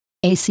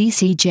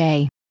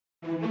ACCJ.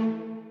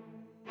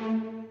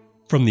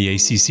 From the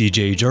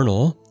ACCJ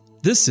Journal,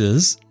 this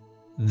is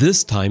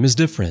This Time is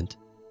Different.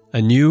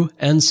 A New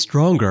and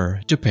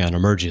Stronger Japan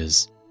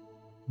Emerges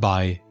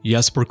by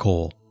Jesper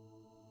Koll.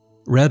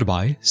 Read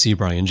by C.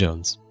 Brian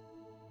Jones.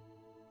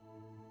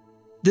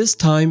 This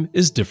time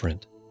is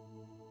different.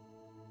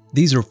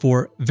 These are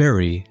four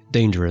very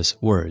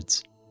dangerous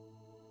words.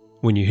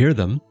 When you hear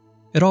them,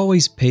 it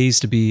always pays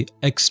to be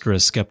extra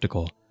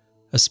skeptical,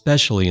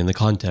 especially in the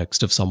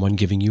context of someone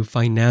giving you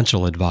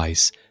financial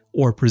advice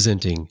or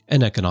presenting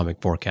an economic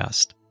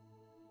forecast.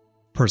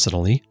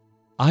 Personally,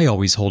 I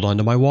always hold on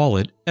to my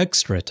wallet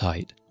extra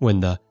tight when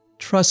the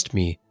 "trust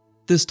me,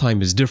 this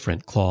time is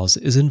different" clause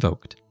is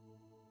invoked.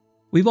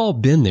 We've all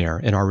been there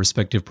in our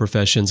respective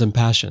professions and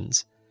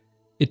passions.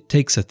 It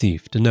takes a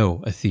thief to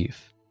know a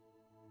thief.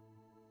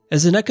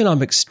 As an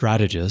economic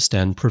strategist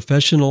and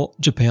professional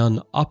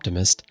Japan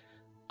optimist,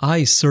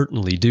 I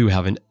certainly do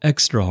have an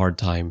extra hard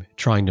time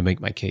trying to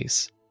make my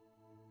case.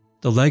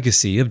 The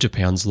legacy of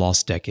Japan's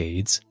lost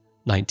decades,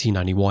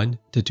 1991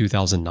 to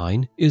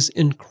 2009, is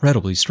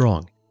incredibly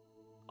strong.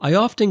 I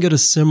often get a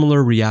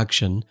similar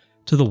reaction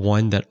to the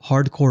one that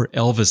hardcore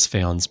Elvis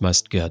fans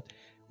must get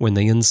when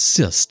they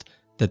insist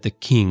that the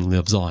king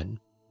lives on.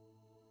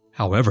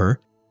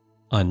 However,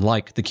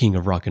 unlike the king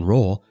of rock and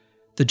roll,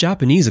 the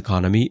Japanese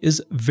economy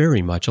is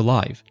very much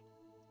alive.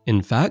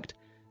 In fact,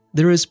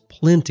 there is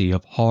plenty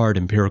of hard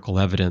empirical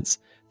evidence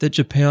that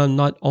Japan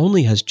not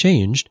only has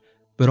changed,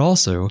 but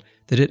also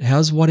that it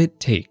has what it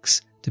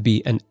takes to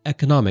be an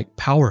economic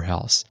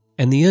powerhouse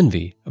and the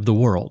envy of the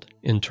world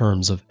in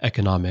terms of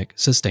economic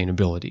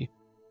sustainability.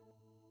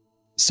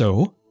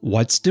 So,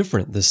 what's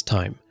different this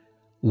time?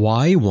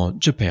 Why won't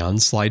Japan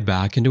slide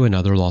back into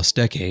another lost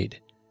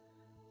decade?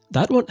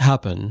 That won't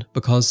happen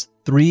because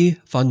three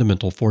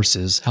fundamental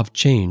forces have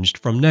changed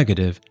from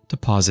negative to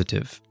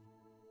positive: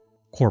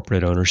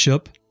 corporate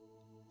ownership,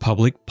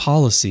 public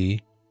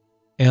policy,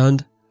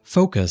 and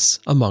focus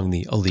among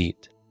the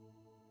elite.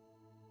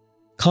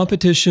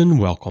 Competition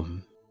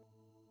welcome.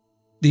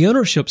 The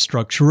ownership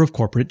structure of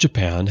corporate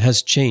Japan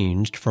has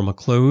changed from a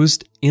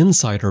closed,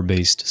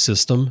 insider-based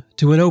system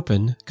to an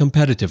open,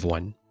 competitive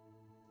one.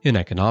 In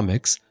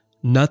economics,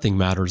 nothing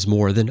matters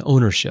more than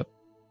ownership.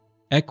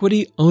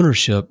 Equity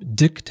ownership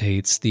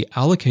dictates the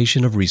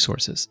allocation of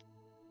resources.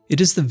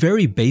 It is the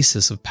very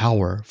basis of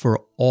power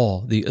for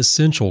all the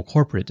essential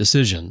corporate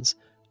decisions: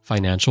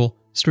 financial,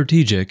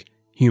 strategic,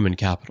 human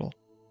capital.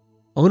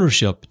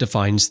 Ownership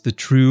defines the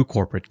true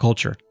corporate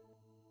culture.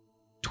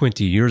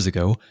 20 years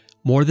ago,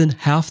 more than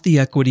half the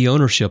equity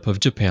ownership of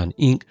Japan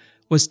Inc.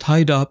 was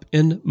tied up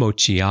in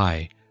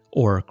mochi-ai,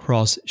 or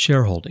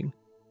cross-shareholding.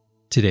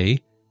 Today,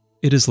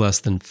 it is less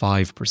than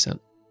 5%.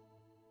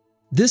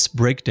 This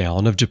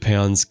breakdown of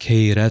Japan's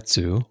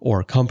keiretsu,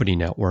 or company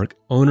network,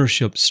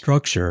 ownership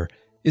structure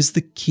is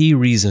the key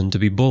reason to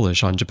be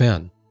bullish on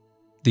Japan.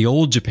 The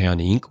old Japan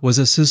Inc. was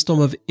a system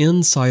of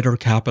insider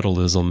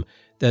capitalism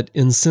that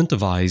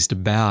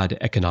incentivized bad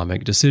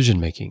economic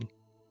decision-making.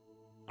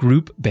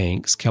 Group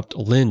banks kept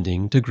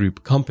lending to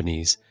group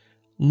companies,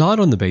 not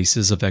on the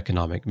basis of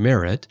economic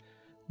merit,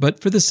 but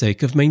for the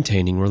sake of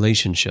maintaining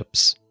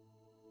relationships.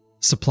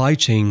 Supply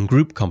chain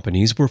group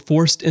companies were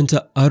forced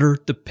into utter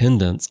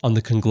dependence on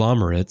the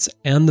conglomerates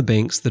and the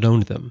banks that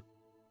owned them.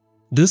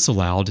 This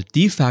allowed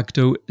de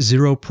facto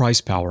zero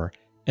price power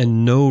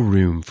and no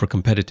room for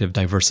competitive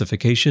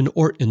diversification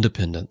or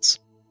independence.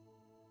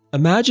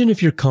 Imagine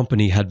if your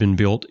company had been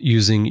built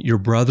using your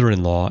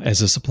brother-in-law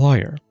as a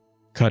supplier.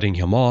 Cutting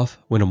him off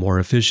when a more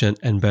efficient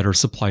and better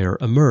supplier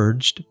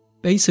emerged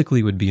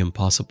basically would be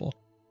impossible,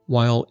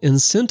 while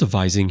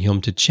incentivizing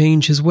him to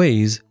change his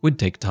ways would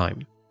take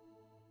time.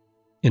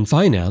 In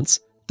finance,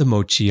 the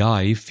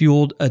mochi-ai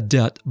fueled a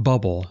debt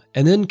bubble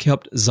and then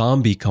kept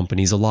zombie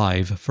companies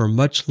alive for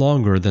much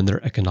longer than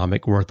their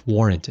economic worth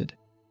warranted.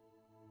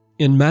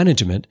 In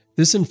management,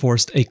 this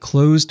enforced a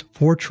closed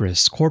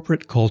fortress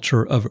corporate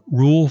culture of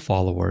rule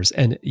followers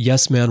and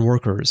yes-man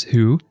workers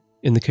who,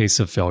 in the case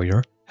of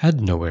failure, had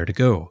nowhere to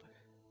go,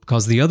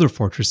 because the other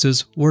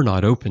fortresses were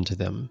not open to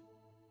them.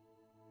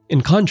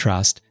 In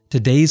contrast,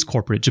 today's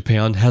corporate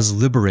Japan has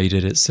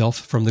liberated itself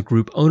from the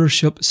group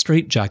ownership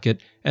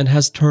straitjacket and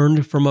has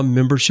turned from a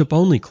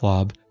membership-only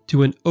club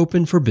to an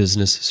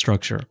open-for-business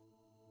structure.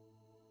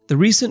 The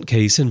recent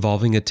case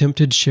involving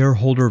attempted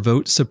shareholder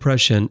vote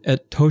suppression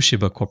at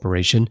Toshiba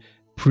Corporation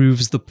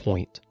proves the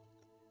point.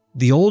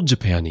 The old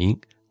Japan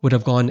Inc. would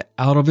have gone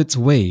out of its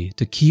way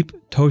to keep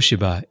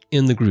Toshiba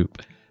in the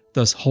group,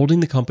 thus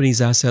holding the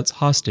company's assets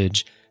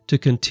hostage to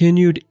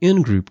continued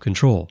in-group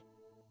control.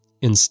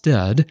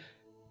 Instead,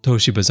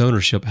 Toshiba's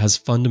ownership has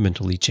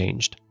fundamentally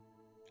changed.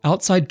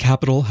 Outside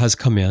capital has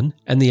come in,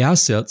 and the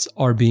assets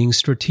are being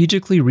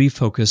strategically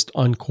refocused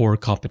on core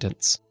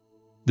competence.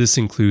 This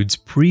includes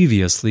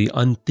previously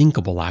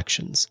unthinkable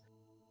actions.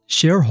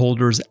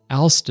 Shareholders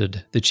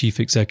ousted the chief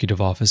executive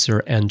officer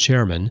and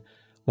chairman,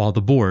 while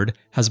the board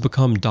has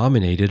become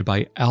dominated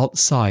by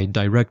outside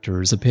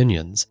directors'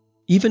 opinions,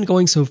 even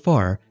going so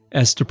far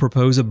as to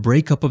propose a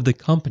breakup of the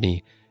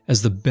company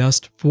as the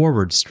best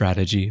forward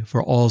strategy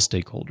for all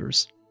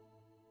stakeholders.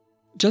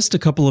 Just a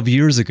couple of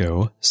years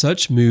ago,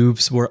 such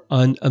moves were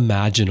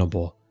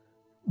unimaginable,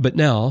 but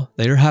now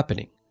they are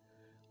happening.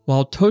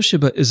 While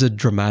Toshiba is a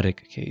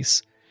dramatic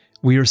case,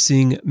 we are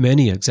seeing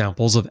many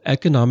examples of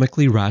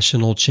economically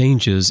rational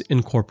changes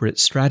in corporate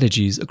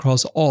strategies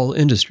across all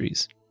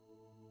industries.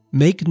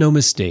 Make no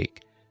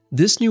mistake,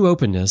 this new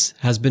openness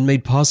has been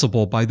made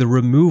possible by the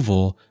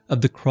removal of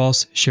the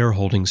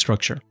cross-shareholding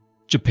structure.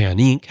 Japan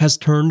Inc. has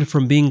turned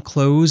from being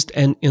closed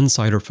and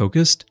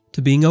insider-focused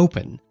to being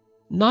open,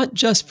 not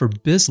just for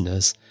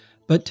business,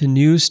 but to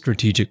new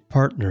strategic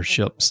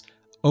partnerships,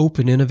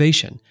 open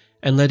innovation,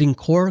 and letting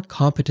core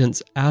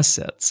competence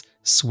assets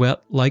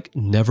sweat like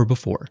never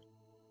before.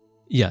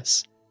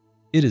 Yes,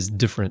 it is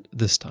different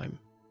this time.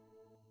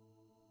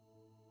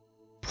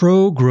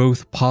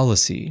 Pro-growth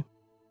policy.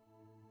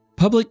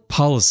 Public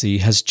policy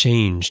has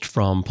changed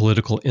from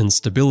political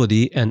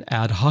instability and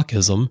ad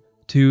hocism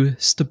to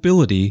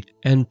stability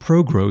and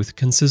pro-growth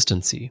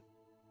consistency.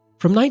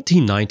 From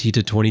 1990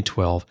 to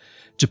 2012,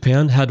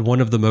 Japan had one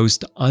of the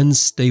most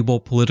unstable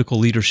political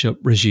leadership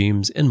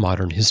regimes in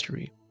modern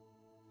history.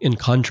 In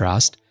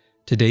contrast,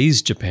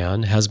 today's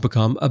Japan has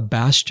become a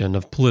bastion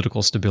of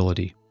political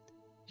stability.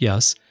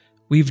 Yes,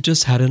 we've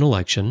just had an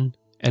election,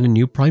 and a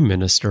new Prime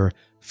Minister,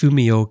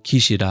 Fumio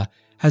Kishida,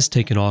 has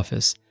taken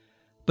office,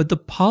 but the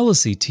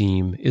policy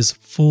team is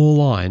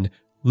full-on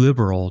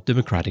Liberal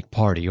Democratic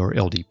Party, or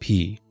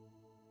LDP.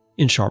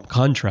 In sharp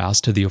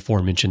contrast to the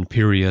aforementioned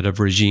period of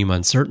regime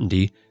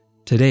uncertainty,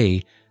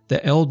 today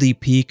the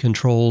LDP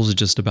controls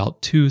just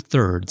about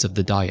 2/3 of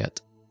the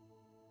Diet.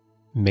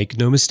 Make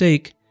no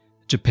mistake,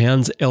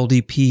 Japan's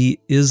LDP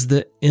is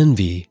the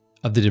envy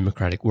of the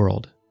democratic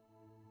world.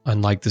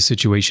 Unlike the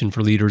situation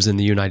for leaders in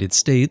the United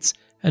States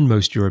and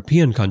most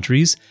European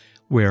countries,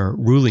 where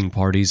ruling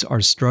parties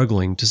are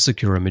struggling to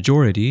secure a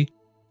majority,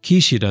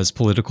 Kishida's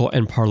political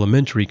and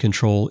parliamentary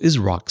control is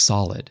rock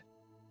solid.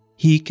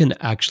 He can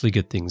actually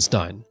get things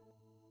done.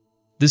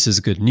 This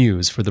is good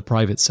news for the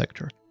private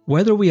sector,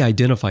 whether we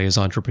identify as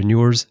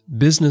entrepreneurs,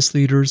 business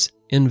leaders,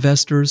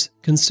 investors,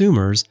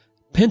 consumers,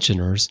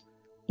 pensioners,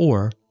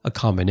 or a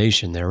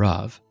combination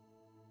thereof.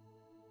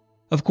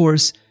 Of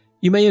course,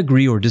 you may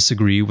agree or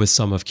disagree with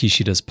some of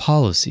Kishida's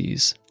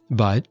policies,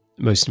 but,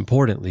 most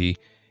importantly,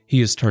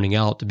 he is turning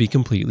out to be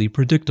completely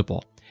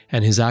predictable,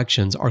 and his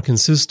actions are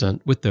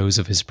consistent with those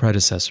of his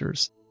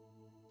predecessors.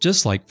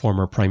 Just like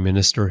former Prime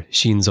Minister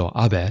Shinzo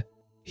Abe,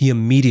 he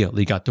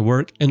immediately got to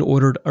work and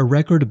ordered a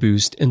record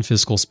boost in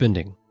fiscal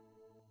spending.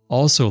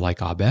 Also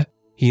like Abe,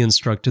 he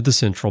instructed the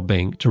central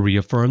bank to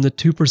reaffirm the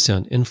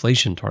 2%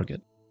 inflation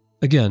target.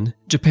 Again,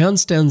 Japan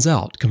stands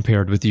out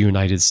compared with the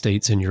United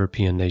States and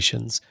European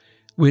nations,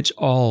 which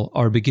all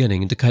are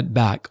beginning to cut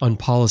back on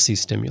policy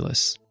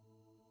stimulus.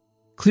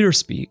 Clear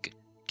speak,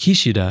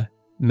 Kishida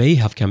may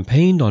have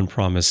campaigned on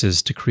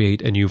promises to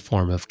create a new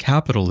form of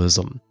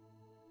capitalism,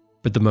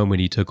 but the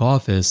moment he took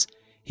office,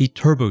 he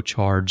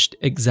turbocharged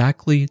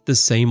exactly the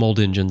same old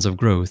engines of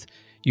growth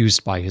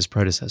used by his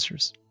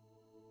predecessors.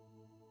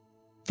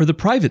 For the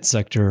private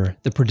sector,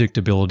 the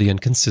predictability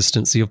and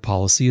consistency of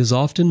policy is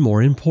often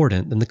more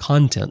important than the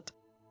content.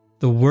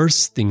 The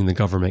worst thing the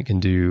government can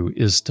do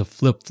is to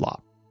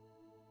flip-flop.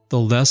 The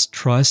less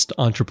trust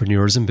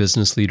entrepreneurs and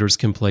business leaders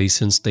can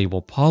place in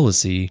stable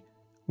policy,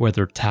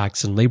 whether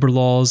tax and labor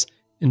laws,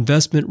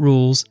 investment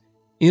rules,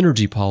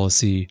 energy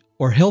policy,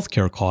 or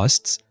healthcare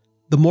costs,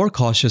 the more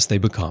cautious they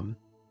become.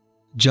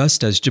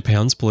 Just as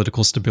Japan's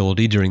political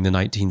stability during the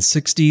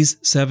 1960s,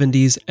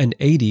 70s, and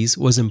 80s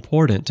was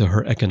important to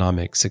her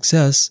economic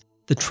success,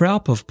 the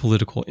trap of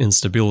political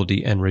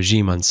instability and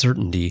regime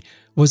uncertainty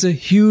was a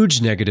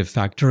huge negative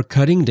factor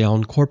cutting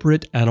down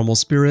corporate animal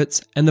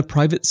spirits and the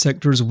private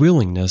sector's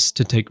willingness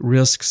to take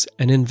risks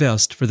and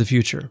invest for the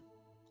future.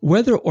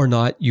 Whether or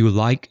not you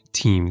like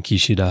Team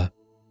Kishida,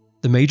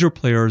 the major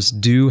players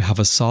do have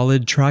a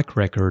solid track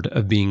record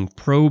of being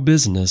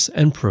pro-business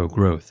and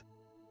pro-growth.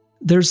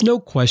 There's no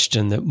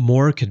question that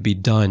more could be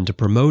done to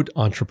promote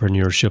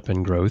entrepreneurship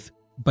and growth,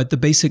 but the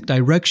basic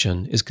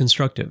direction is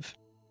constructive.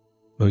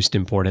 Most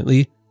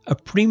importantly, a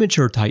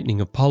premature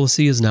tightening of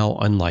policy is now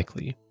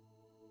unlikely.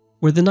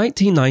 Where the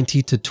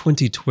 1990 to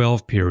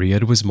 2012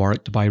 period was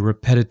marked by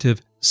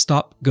repetitive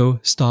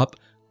stop-go-stop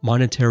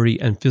monetary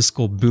and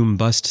fiscal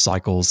boom-bust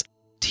cycles,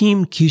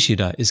 Team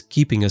Kishida is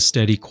keeping a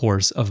steady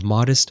course of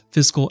modest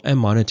fiscal and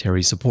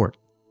monetary support.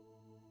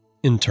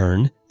 In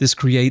turn, this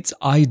creates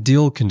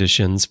ideal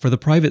conditions for the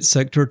private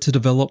sector to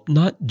develop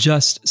not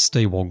just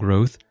stable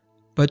growth,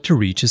 but to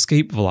reach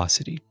escape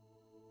velocity.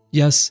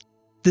 Yes,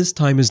 this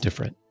time is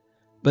different,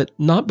 but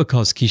not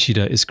because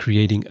Kishida is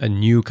creating a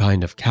new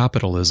kind of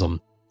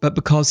capitalism, but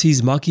because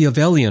he's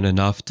Machiavellian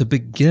enough to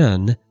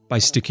begin by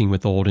sticking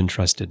with old and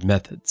trusted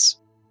methods.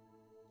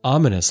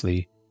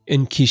 Ominously,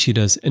 in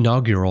Kishida's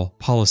inaugural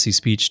policy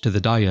speech to the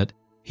Diet,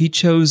 he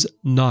chose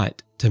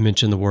not to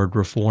mention the word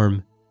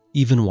reform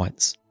even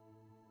once.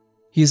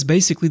 He is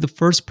basically the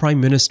first prime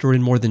minister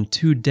in more than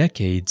 2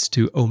 decades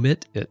to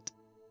omit it.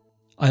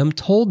 I am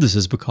told this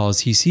is because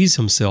he sees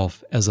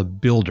himself as a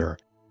builder,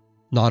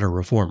 not a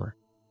reformer.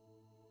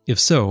 If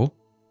so,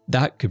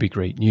 that could be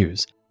great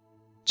news.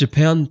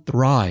 Japan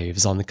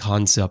thrives on the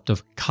concept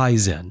of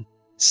kaizen,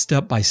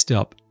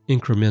 step-by-step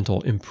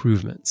incremental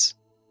improvements.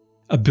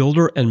 A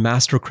builder and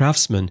master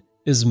craftsman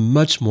is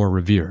much more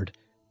revered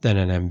than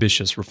an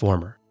ambitious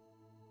reformer.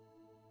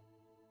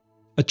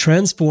 A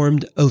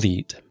transformed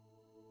elite.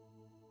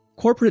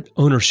 Corporate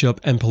ownership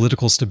and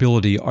political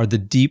stability are the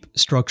deep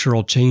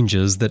structural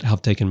changes that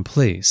have taken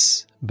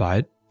place,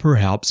 but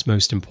perhaps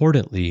most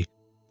importantly,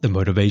 the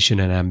motivation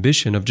and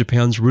ambition of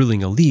Japan's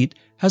ruling elite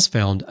has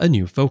found a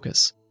new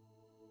focus.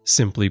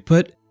 Simply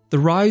put, the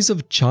rise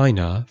of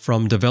China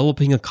from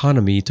developing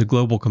economy to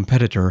global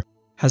competitor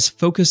has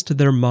focused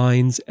their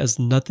minds as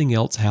nothing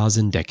else has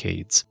in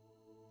decades.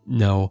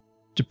 No,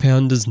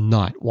 Japan does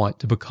not want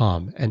to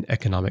become an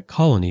economic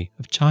colony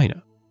of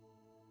China.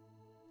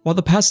 While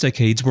the past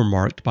decades were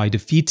marked by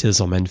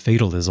defeatism and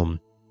fatalism,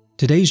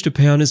 today's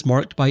Japan is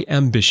marked by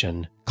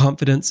ambition,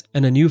 confidence,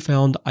 and a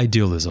newfound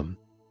idealism.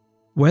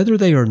 Whether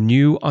they are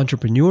new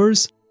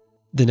entrepreneurs,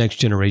 the next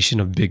generation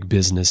of big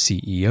business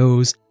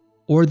CEOs,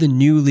 or the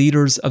new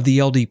leaders of the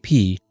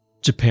LDP,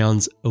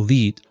 Japan's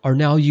elite are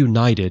now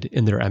united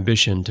in their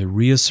ambition to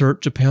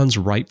reassert Japan's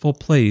rightful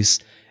place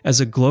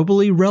as a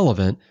globally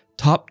relevant,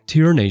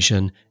 top-tier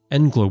nation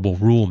and global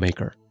rule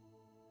maker.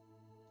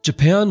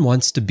 Japan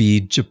wants to be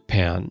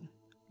Japan,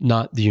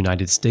 not the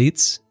United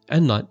States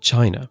and not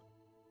China.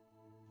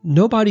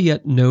 Nobody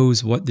yet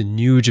knows what the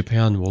new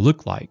Japan will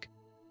look like,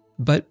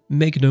 but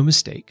make no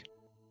mistake,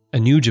 a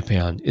new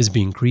Japan is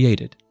being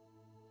created.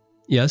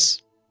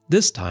 Yes,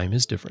 this time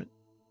is different.